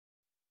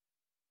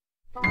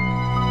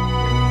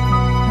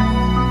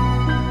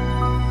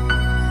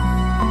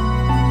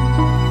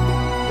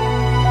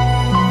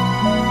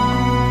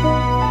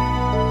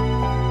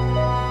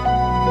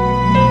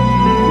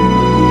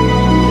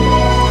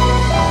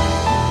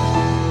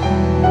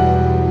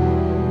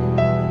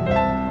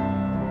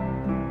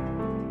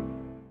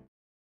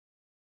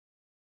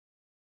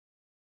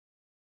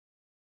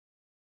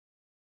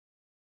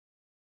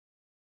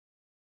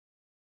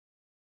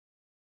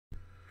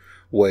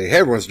Hey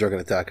everyone's Drunken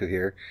Otaku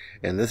here,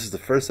 and this is the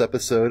first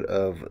episode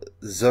of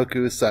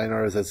Zoku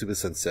Sayonara Zetsubou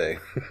Sensei.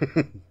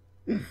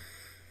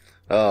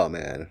 Oh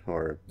man,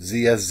 or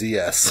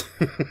ZSZS.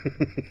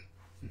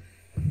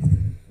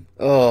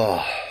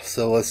 Oh,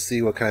 so let's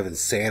see what kind of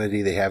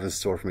insanity they have in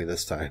store for me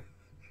this time.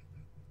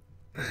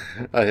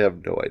 I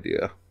have no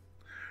idea.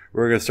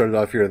 We're going to start it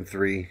off here in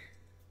 3,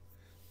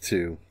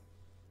 2,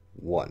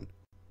 1.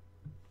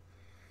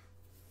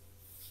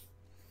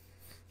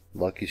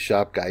 Lucky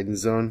Shop Guidance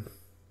Zone.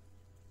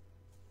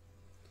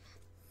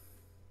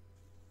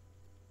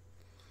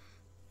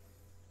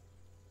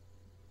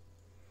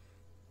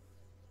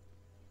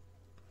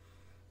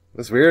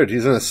 That's weird.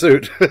 He's in a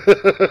suit.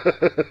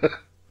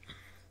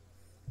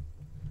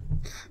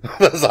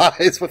 Those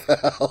eyes, what the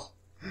hell?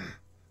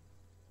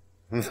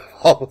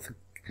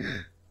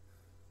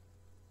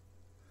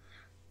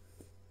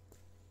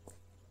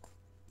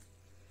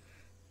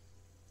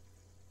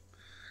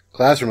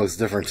 Classroom looks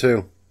different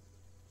too.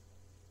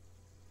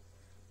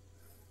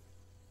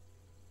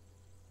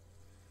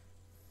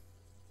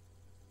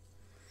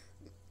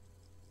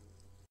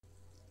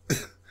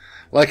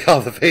 Like how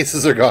the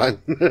faces are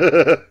gone.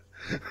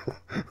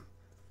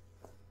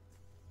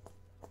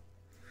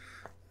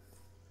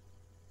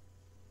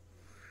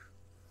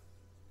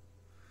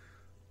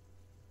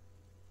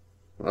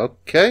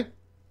 Okay.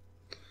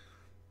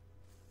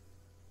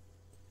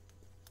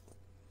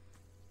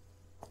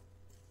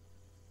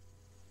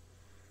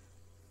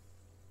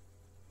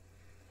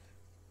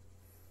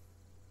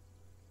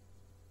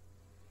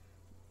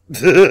 What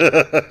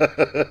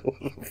the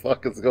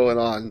fuck is going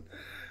on?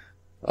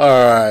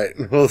 Alright,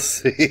 we'll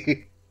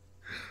see.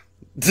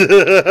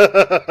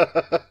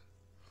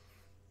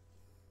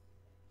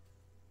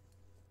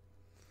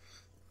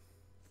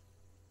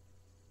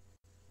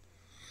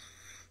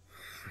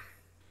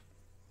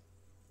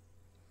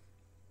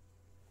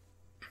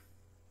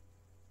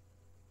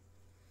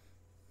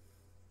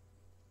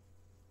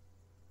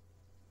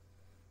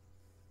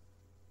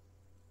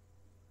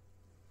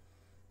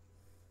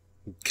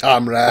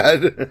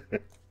 Comrade.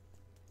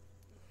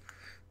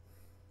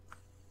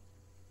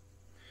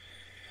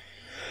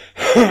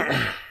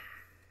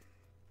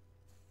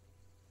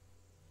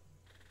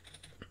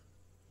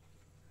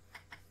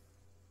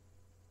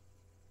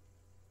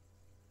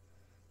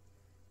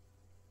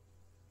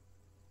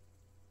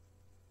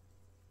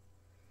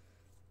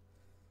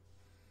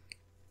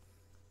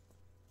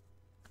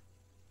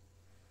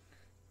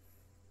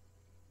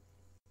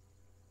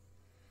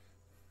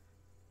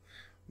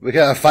 We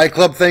got a Fight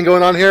Club thing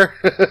going on here.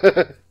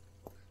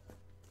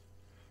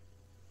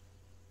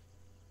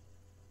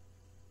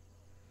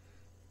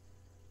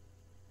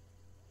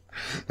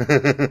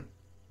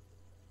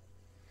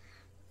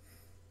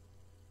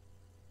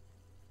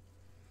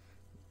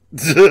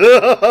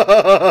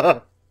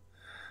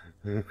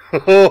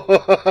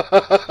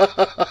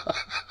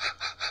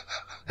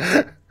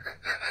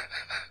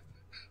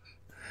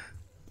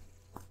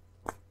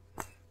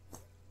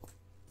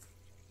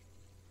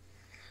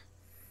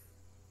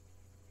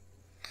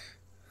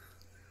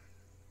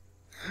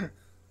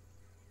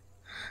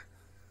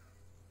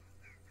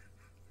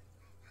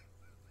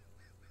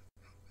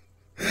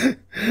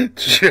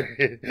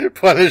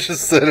 Punish a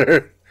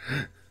sinner.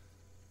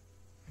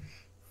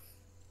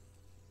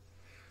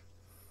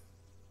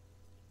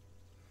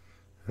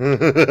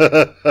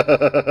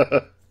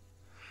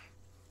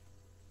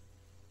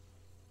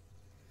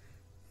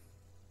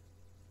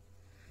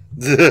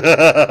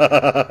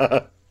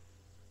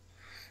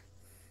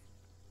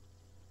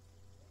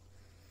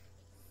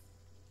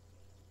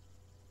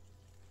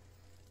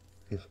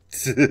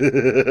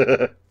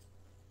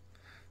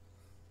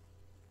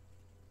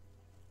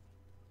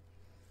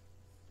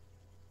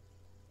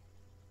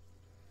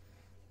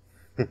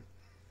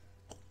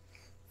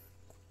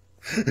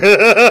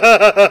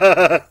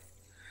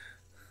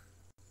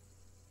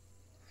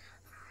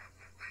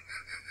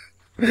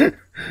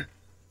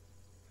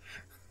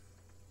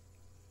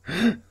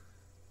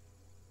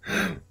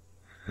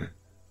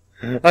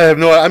 I have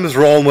no. I'm just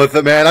rolling with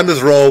it, man. I'm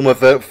just rolling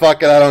with it.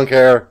 Fuck it. I don't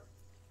care.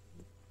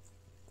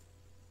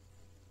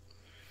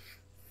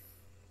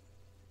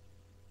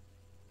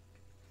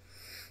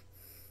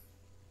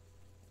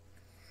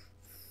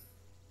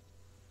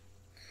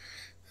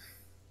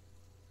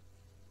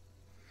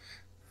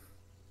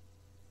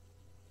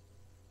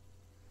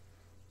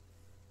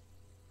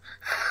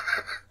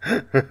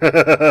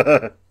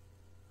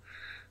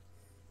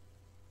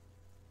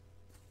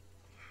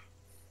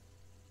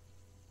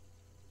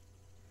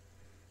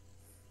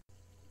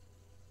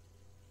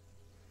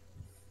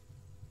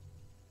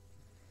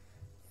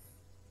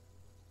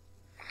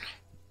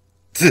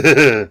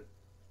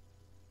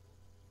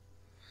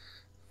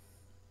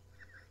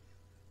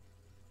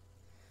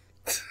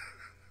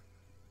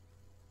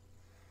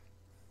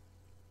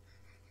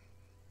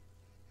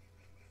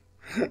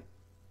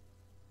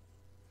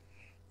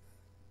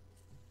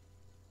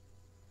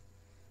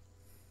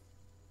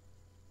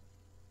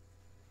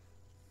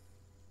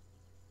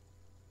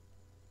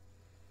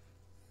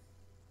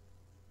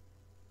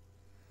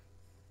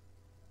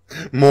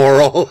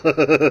 Moral.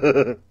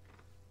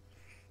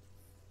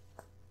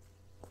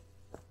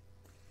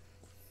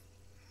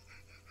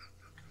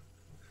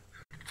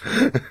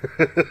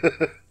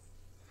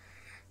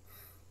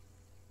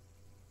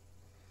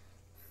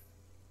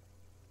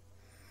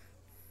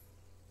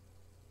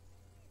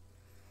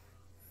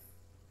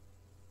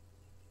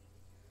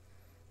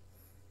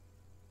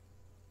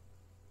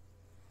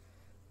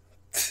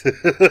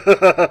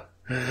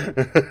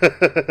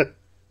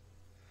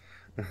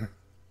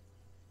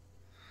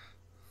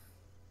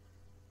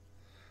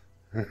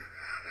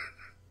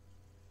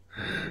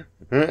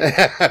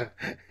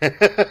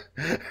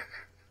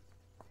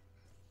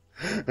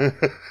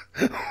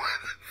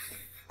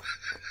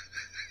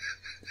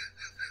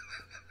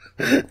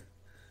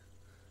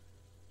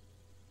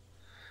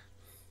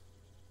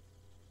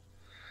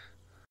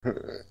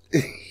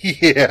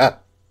 Yeah.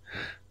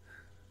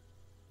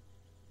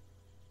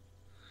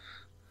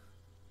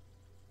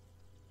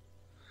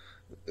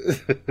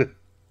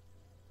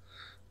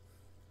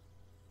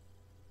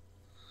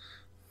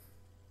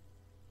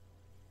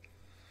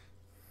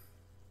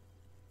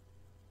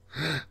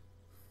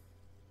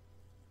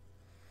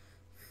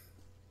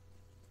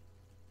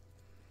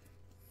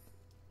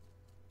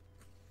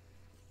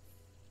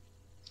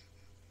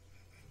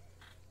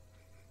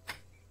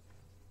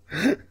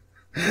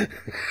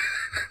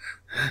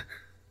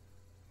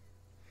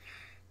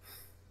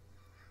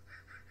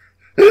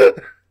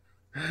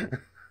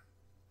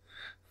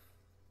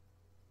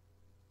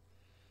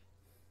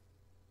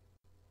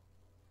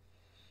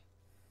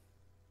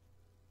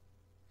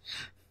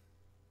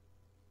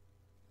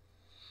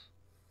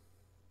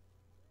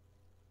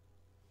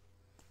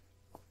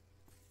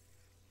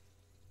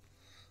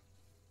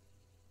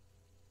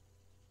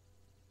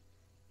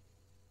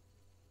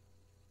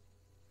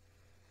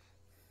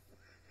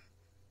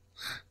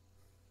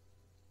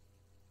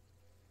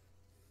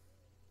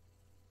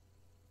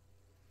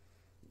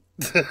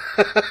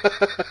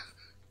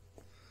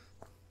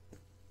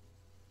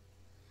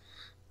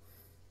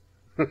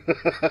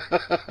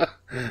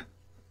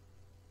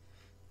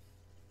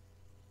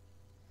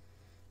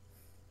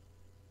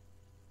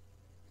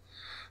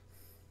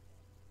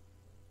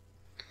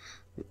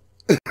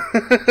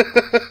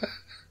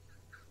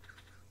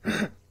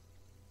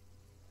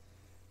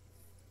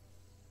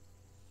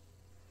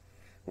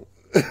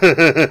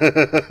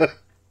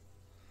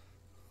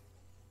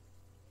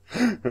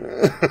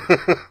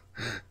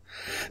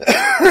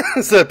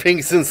 So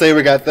Pink Sensei,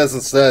 we got this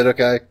instead,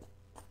 okay.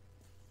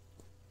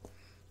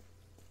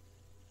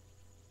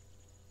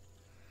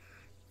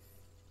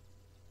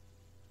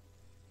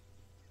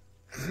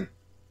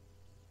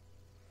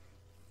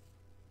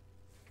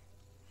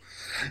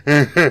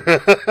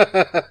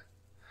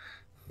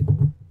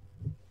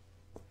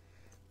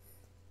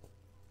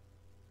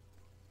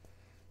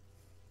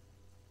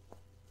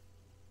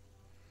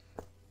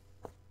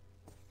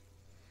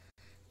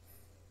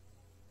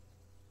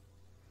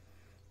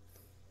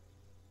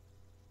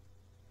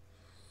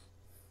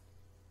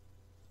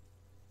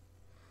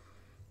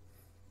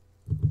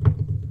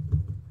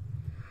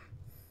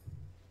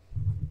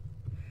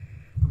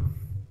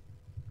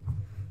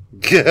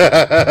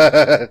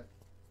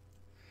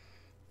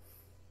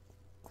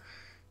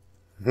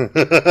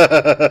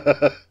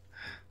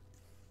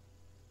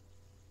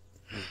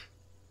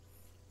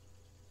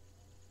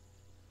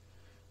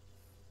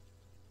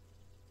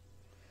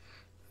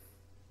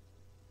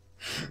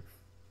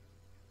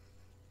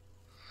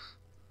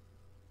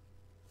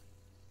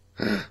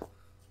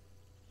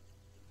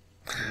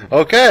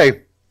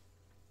 Okay.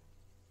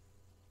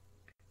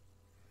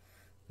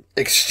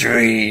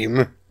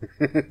 Extreme.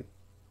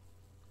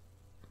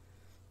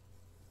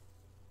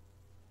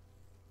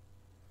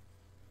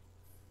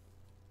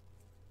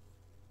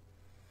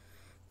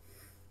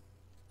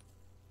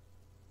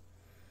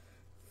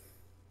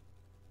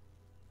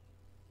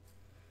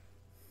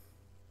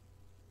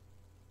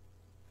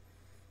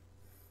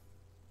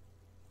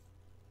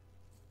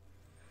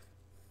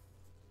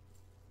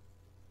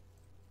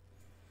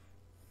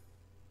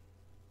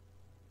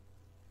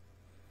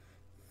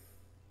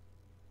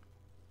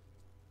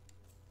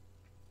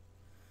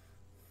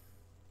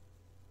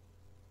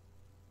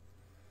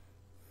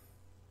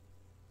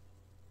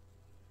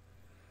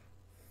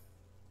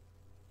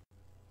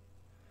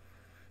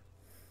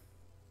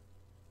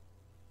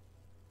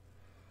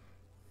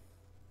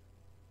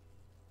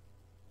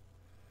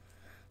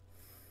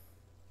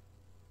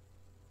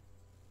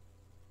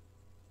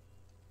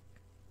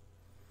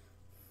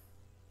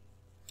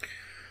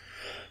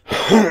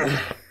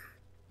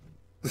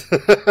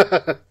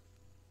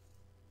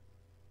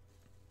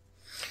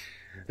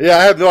 Yeah,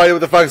 I have no idea what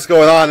the fuck's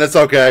going on. It's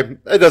okay.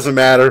 It doesn't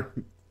matter.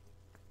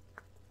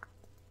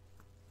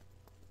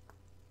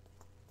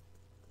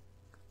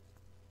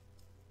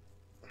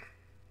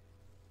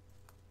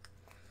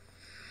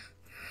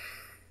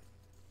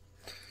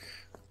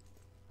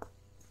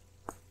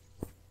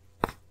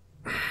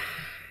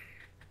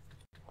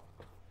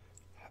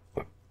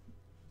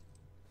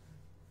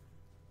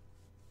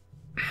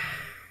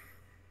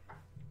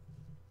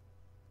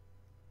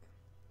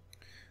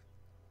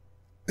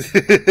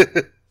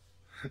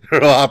 There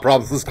are a lot of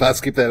problems in this class.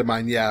 Keep that in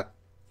mind. Yeah.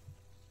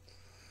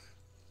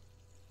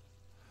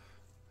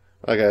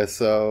 Okay,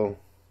 so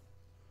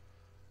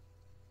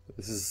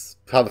This is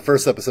how the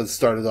first episode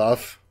started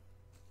off.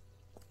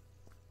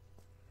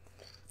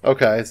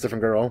 Okay, it's a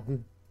different girl.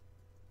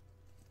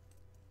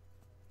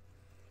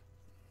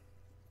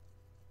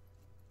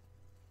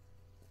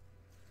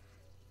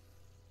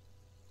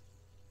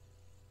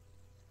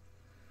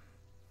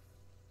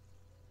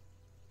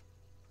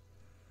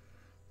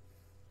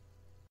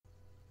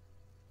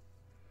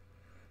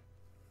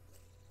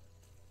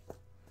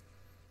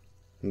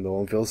 No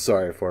one feels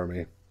sorry for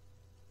me.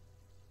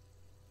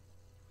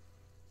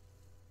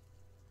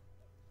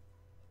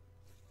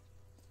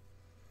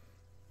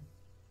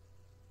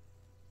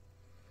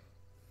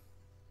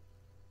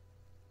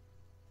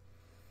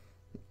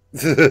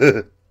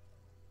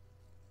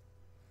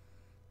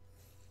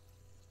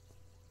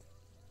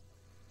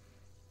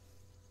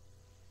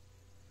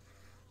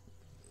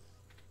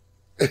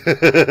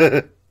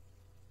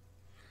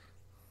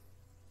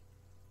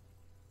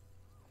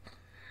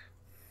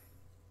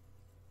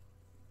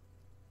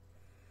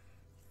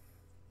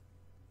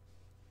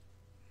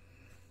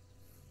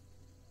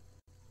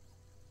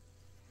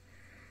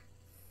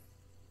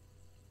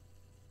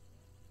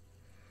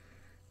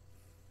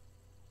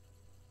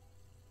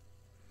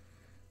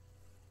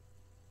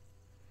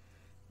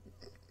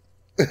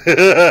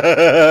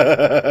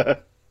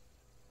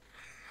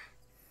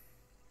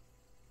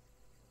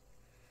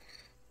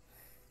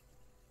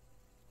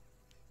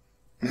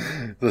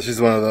 So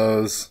she's one of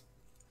those.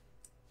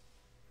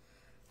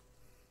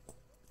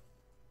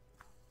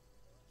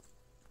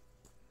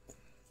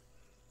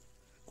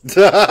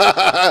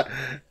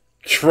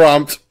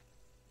 Trumped.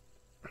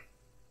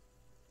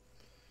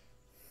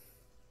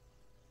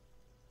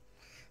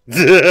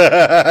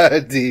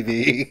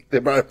 DV. They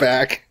brought it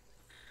back.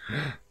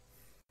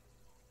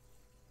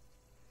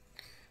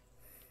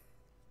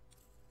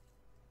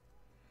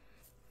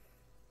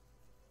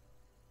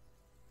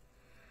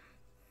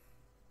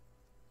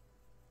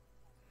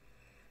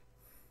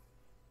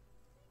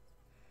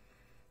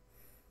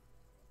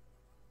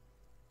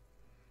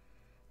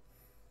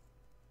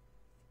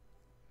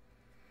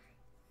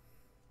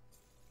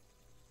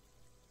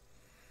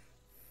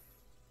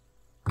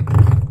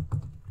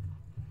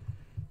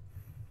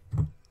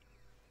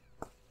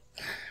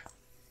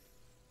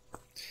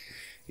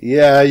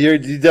 Yeah, you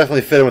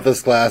definitely fit in with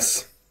this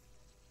class.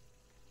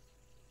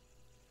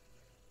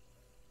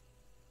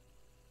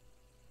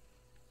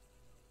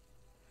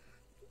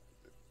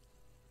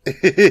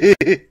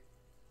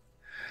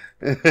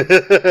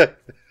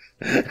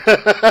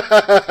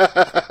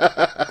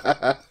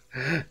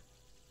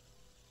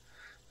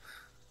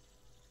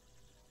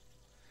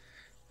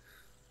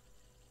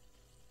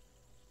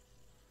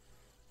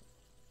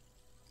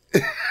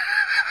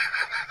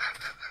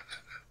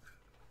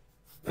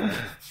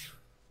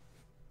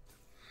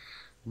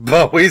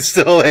 But we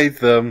still hate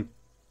them.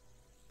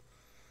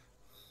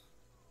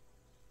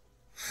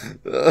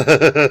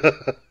 Oh,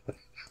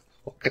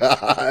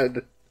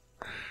 God.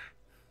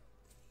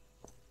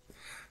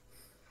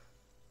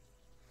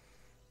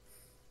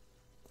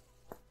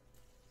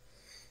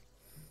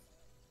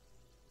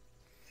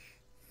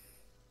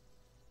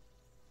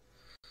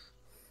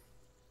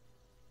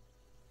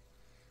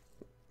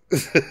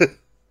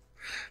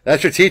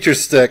 That's your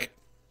teacher's stick.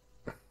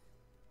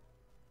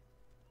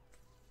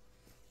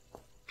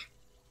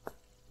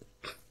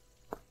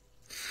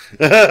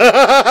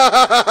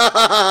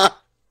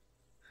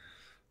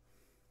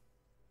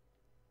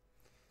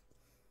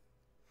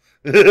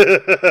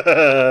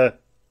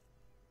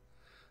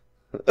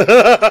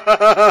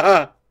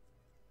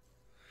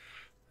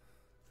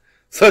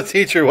 So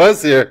teacher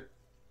was here.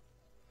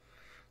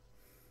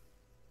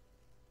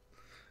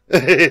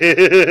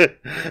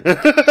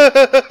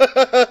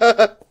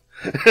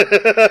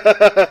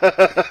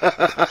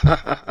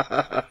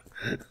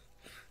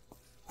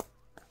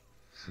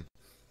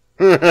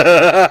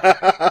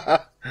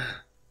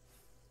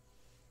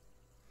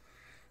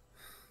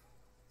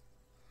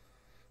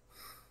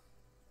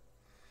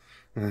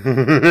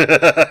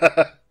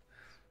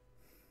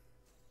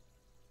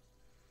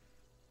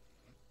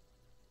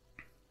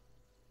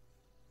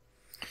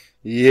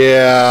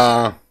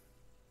 Yeah.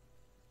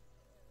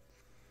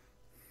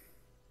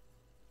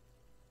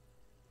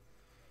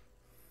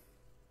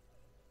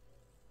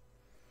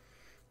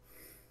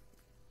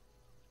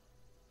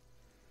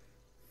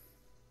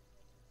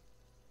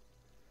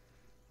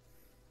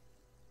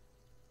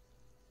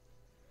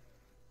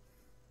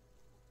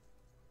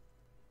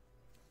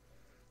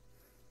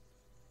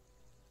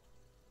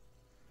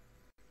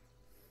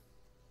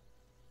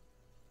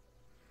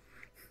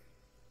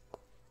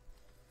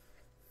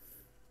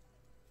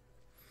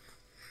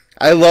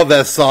 I love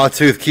that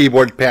sawtooth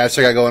keyboard patch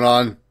I got going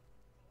on.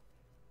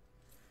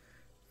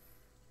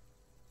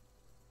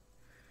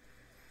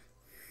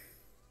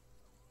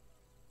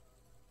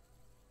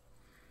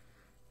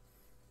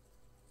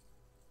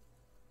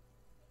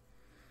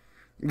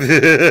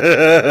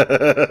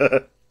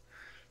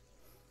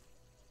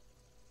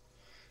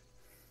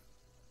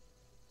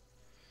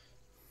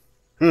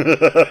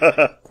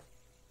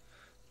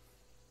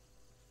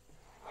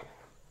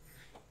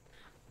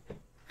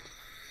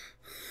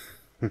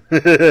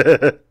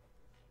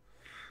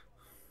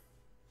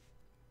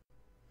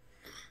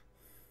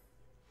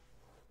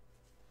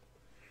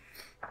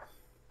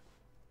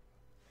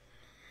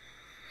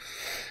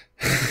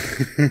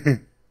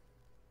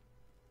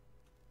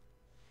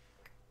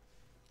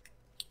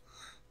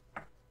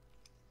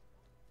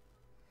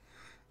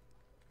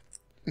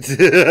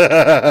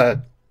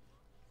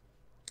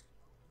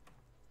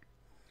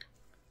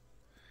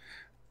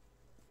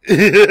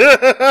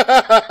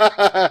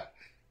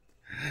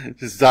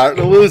 Just starting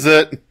to lose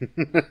it.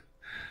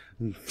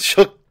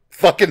 She'll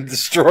fucking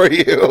destroy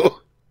you.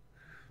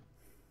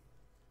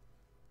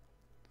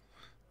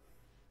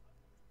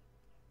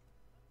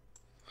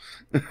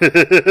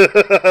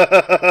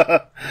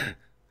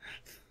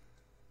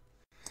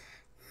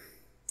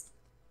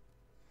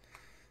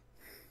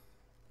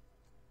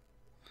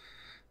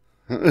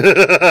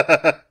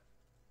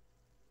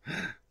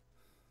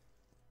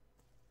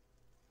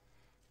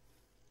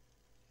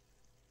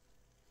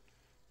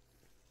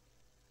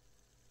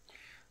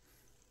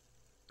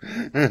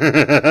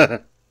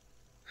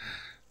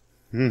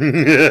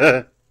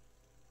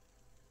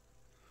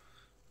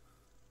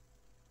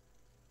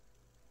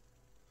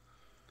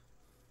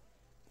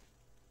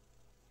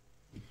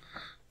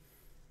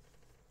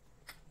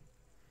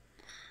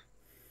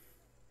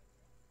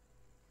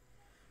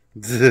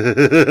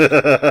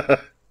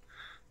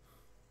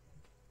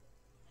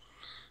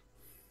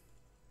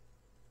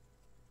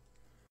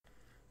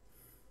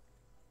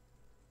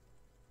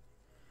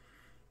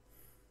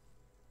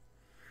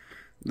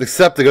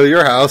 Except to go to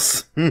your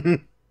house.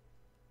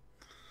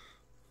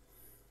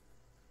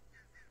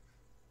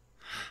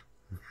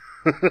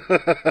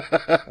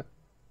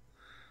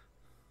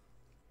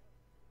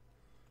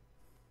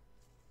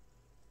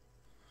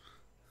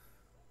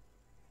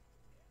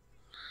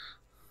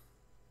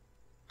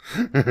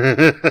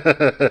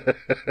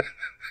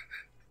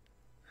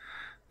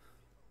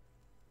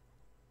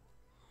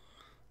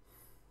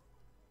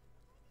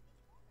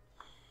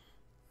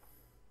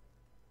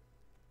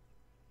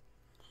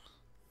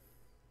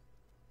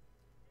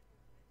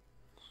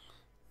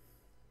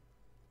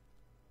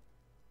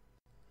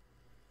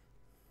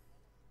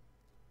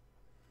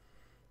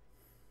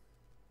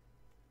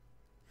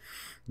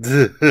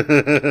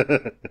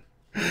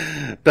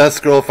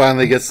 Best girl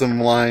finally gets some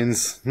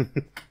lines.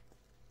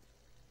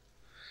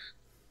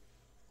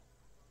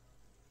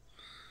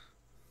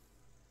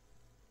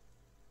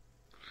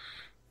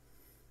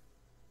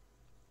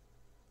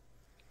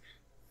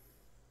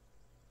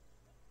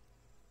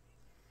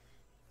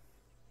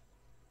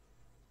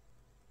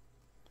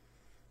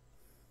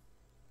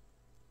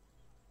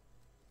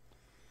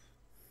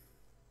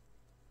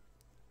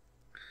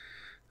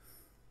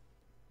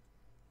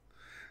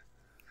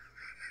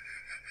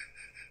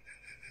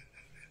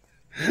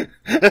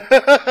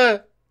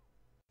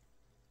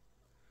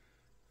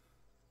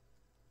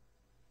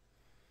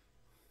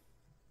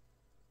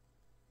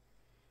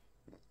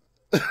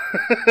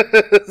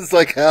 It's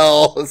like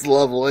hell. It's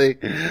lovely.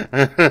 Good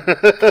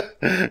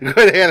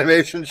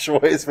animation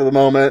choice for the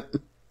moment.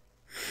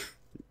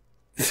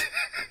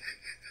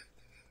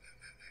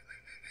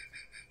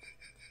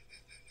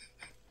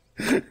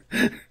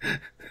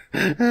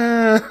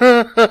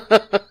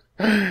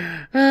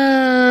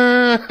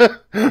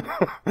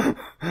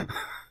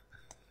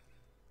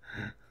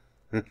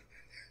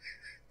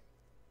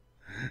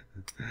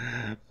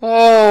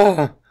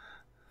 Oh.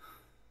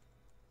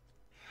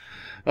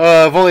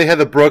 I've only had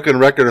the broken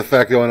record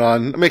effect going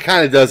on. I mean, it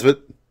kind of does,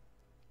 but...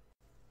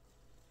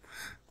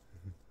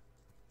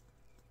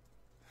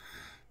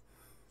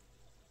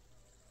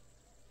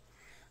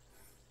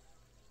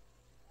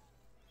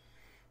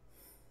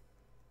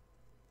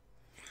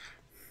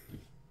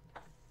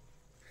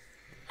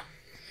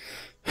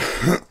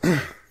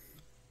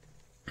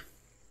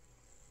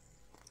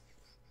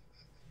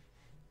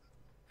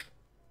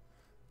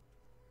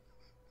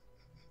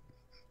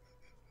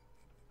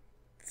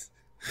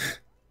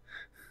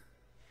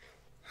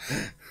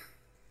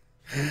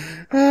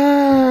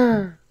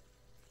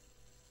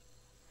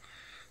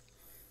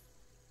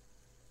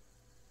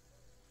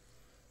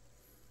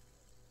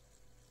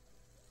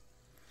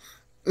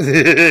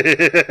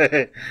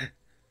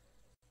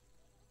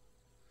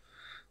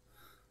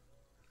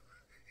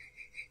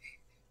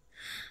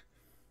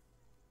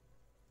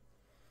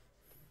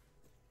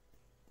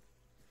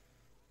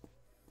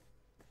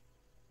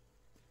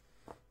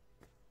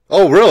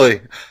 Oh,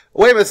 really?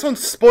 Wait a minute, someone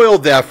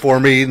spoiled that for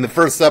me in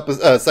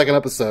the second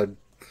episode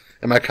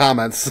in my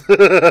comments.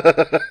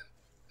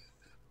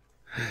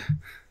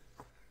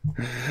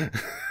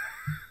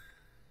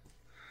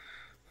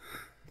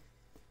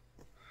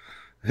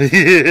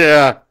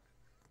 Yeah.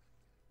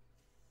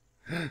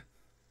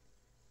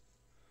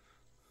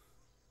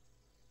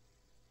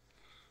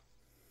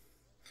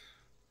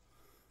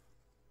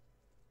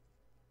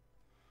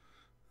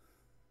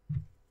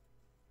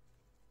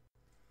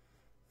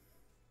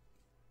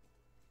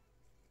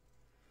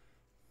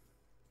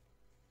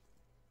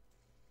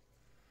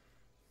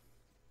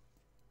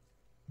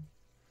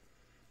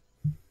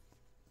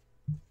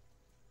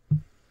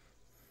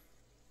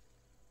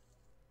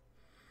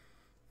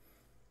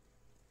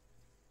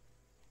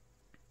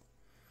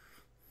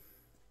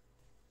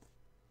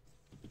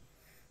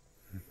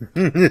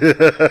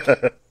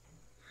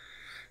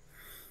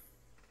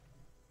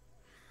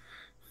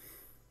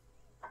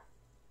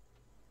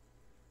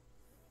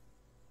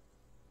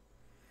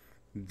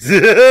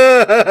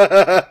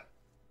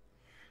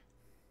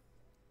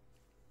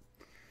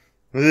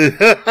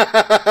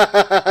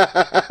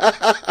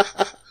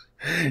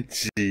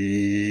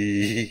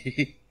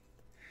 Gee.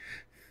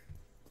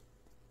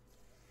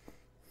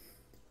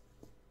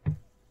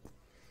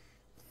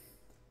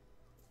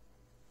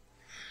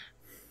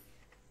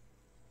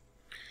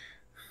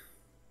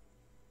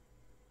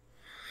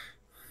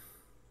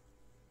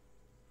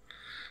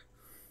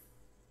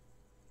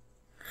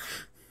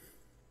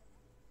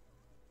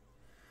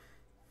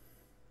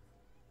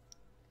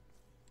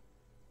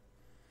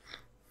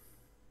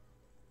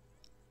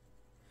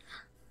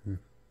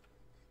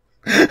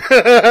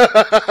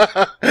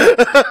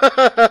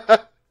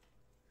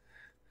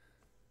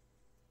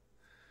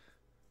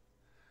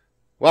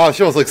 Wow,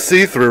 she almost like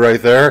see-through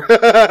right there.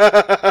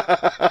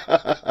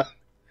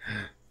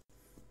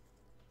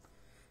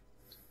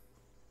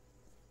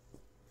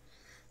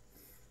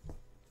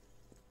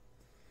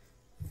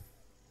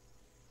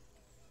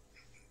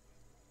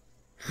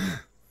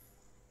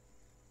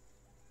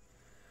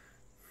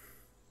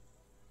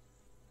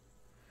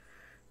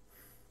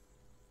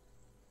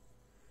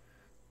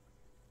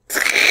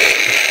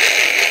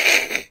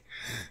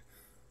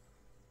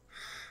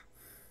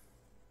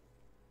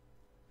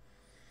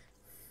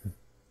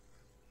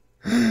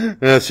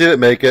 Yeah, she didn't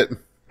make it.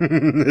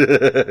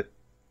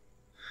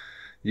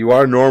 You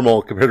are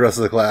normal compared to the rest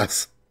of the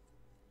class.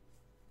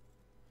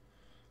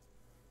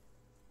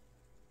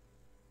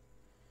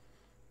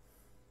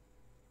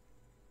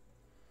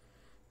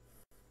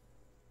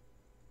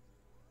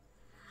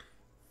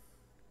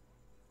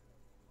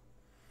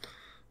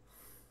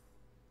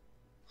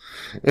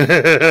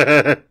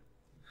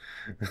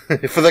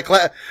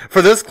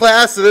 For this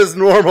class, it is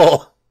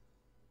normal.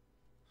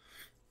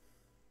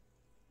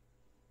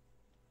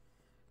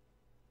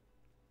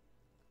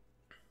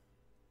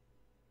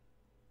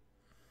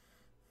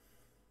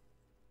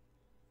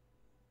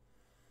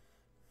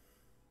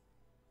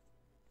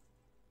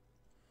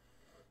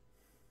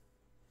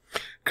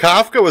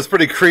 Kafka was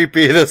pretty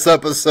creepy in this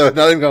episode,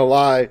 not even gonna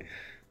lie.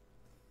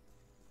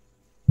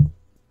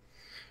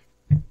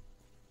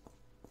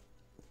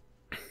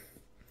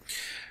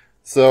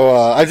 So,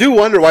 I do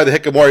wonder why the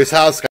Hikamori's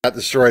house got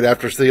destroyed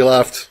after she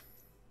left.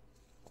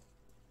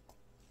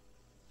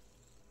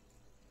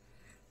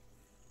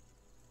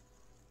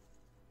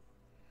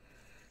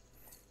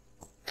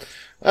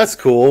 That's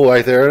cool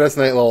right there. That's a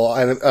nice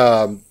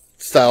little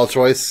style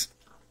choice.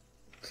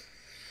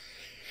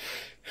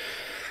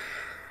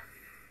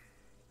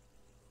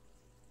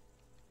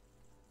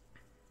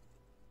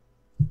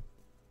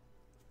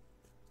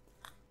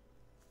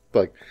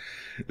 Like,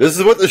 this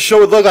is what the show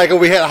would look like if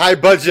we had a high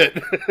budget.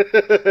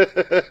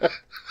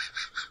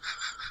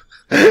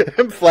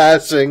 I'm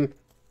flashing.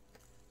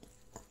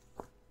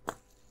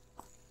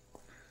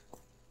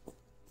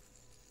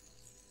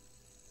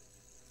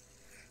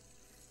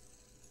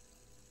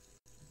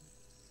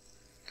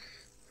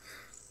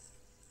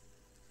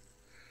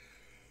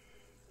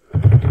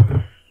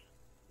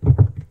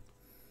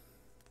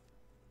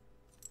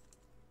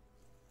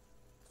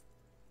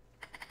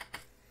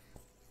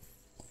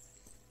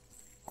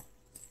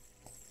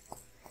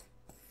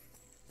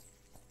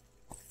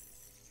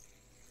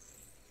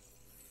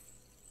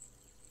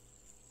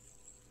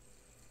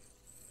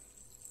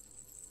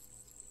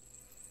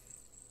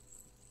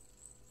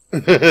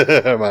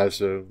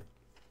 Mashu.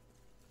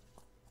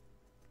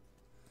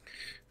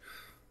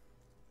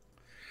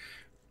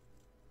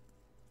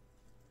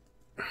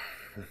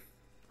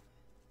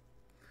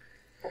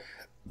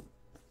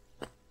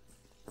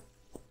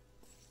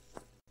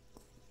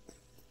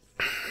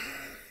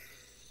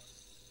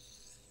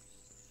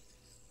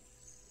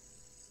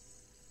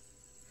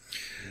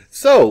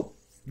 So,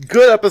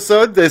 good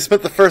episode. They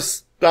spent the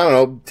first, I don't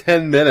know,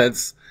 10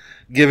 minutes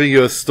giving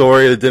you a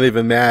story that didn't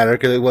even matter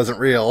because it wasn't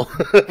real.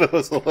 It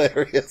was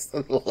hilarious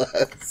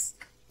nonetheless.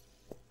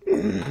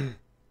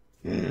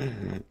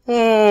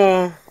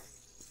 Oh.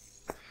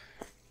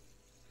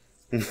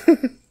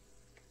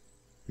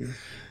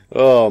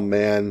 Oh,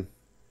 man.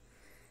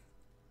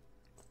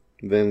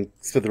 Then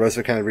spent the rest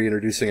of it kind of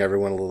reintroducing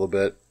everyone a little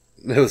bit.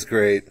 It was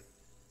great.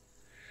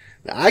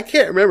 Now, I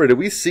can't remember. Did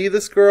we see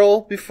this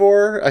girl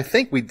before? I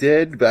think we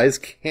did, but I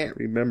just can't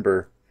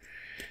remember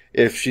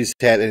if she's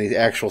had any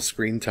actual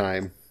screen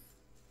time.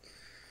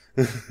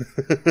 But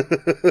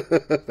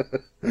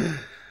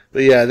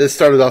yeah, this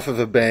started off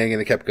with a bang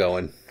and it kept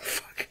going.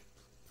 Fuck.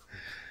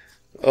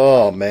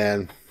 Oh,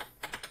 man.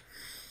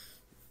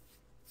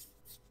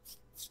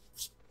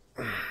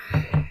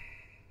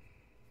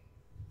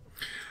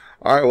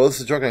 Alright, well, this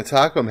is Drunken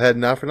Otaku. I'm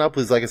heading out for now.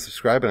 Please like and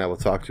subscribe, and I will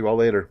talk to you all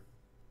later.